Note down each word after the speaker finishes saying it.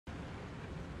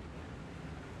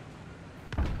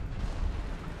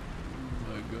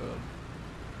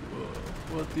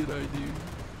What did I do?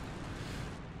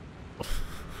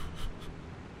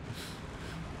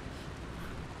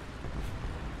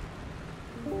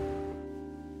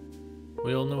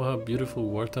 We all know how beautiful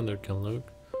War Thunder can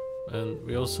look, and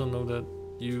we also know that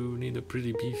you need a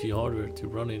pretty beefy hardware to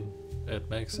run it at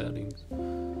max settings.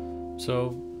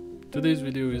 So today's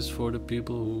video is for the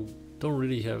people who don't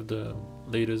really have the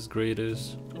latest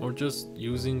greatest or just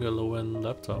using a low-end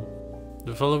laptop.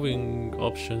 The following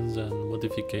options and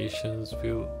modifications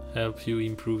will help you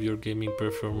improve your gaming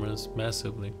performance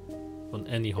massively on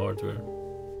any hardware.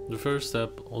 The first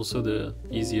step, also the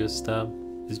easiest step,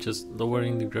 is just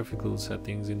lowering the graphical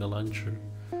settings in the launcher.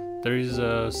 There is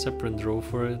a separate row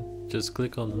for it. Just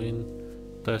click on Min,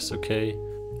 press OK,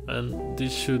 and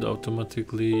this should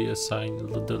automatically assign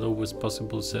the lowest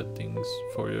possible settings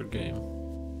for your game.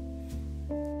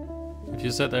 If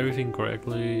you set everything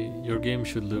correctly, your game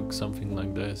should look something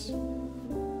like this.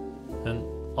 And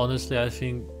honestly, I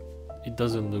think it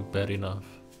doesn't look bad enough.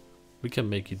 We can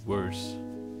make it worse.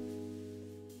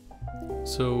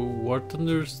 So War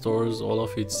Thunder stores all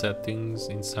of its settings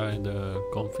inside a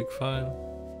config file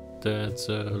that's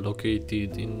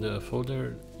located in the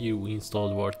folder you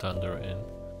installed War Thunder in.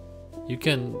 You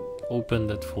can open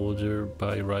that folder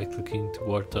by right-clicking to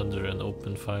War Thunder and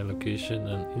open file location,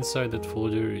 and inside that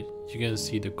folder you can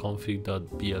see the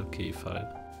config.blk file.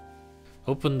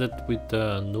 Open that with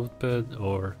Notepad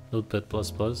or Notepad++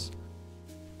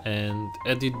 and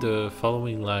edit the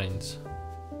following lines.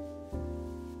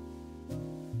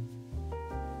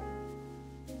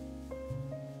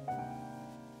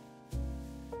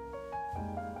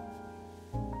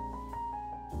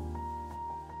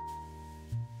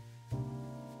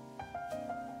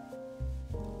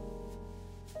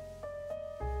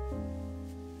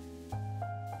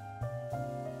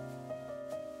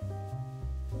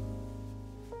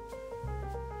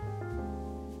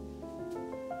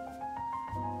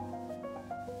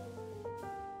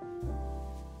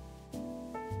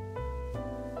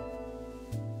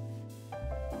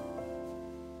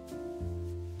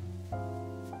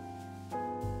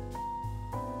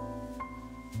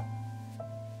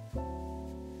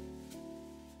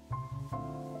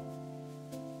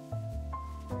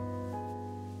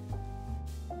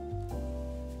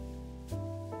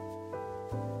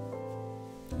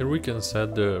 Here we can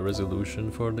set the resolution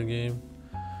for the game.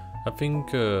 I think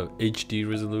HD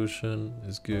resolution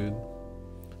is good,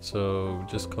 so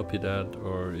just copy that,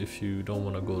 or if you don't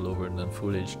want to go lower than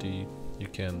Full HD, you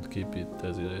can keep it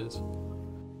as it is.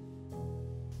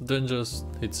 Then just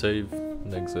hit save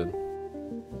and exit.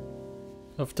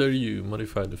 After you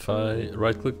modify the file,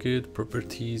 right click it,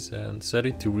 properties, and set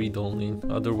it to read only,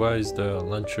 otherwise the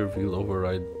launcher will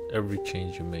override every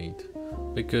change you made,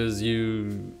 because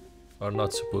you are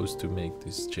not supposed to make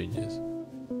these changes.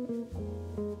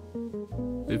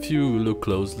 If you look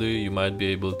closely, you might be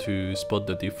able to spot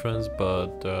the difference,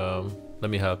 but let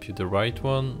me help you. The right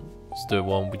one is the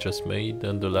one we just made,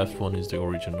 and the left one is the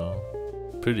original.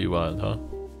 Pretty wild, huh?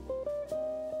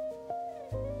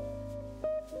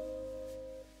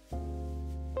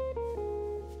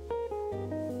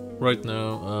 Right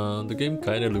now, the game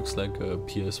kinda looks like a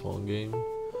PS1 game,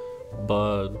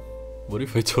 but what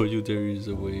if I told you there is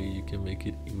a way you can make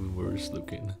it even worse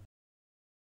looking?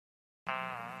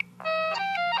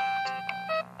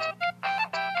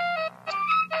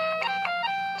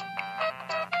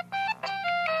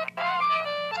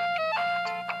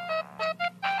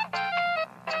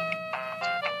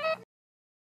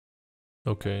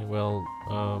 Okay, well,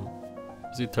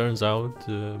 as it turns out,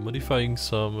 modifying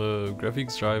some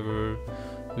graphics driver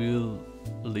will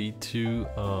lead to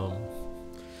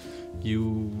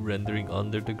you rendering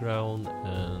under the ground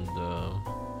and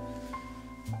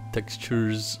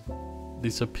textures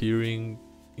disappearing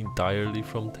entirely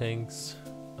from tanks.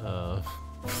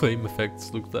 Flame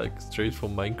effects look like straight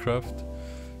from Minecraft.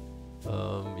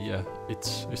 Yeah,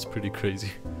 it's pretty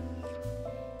crazy.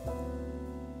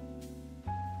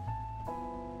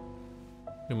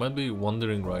 You might be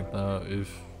wondering right now if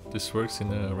this works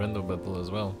in a random battle as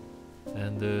well.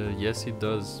 And yes, it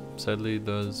does. Sadly it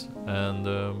does. And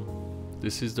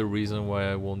this is the reason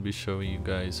why I won't be showing you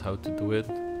guys how to do it.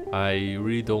 I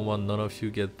really don't want none of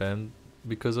you get banned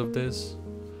because of this.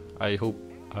 I hope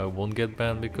I won't get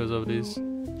banned because of this.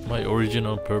 My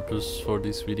original purpose for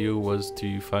this video was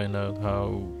to find out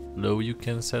how low you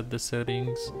can set the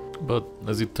settings, but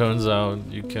as it turns out,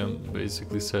 you can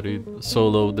basically set it so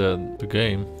low that the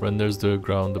game renders the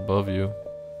ground above you.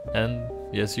 And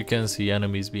yes, you can see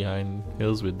enemies behind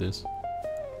hills with this.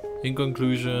 in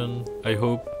conclusion, I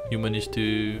hope you managed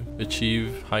to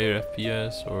achieve higher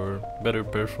FPS or better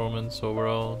performance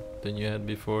overall than you had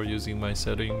before using my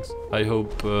settings. I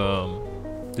hope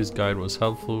this guide was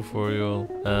helpful for you all,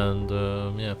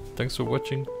 and yeah, thanks for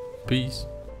watching. Peace.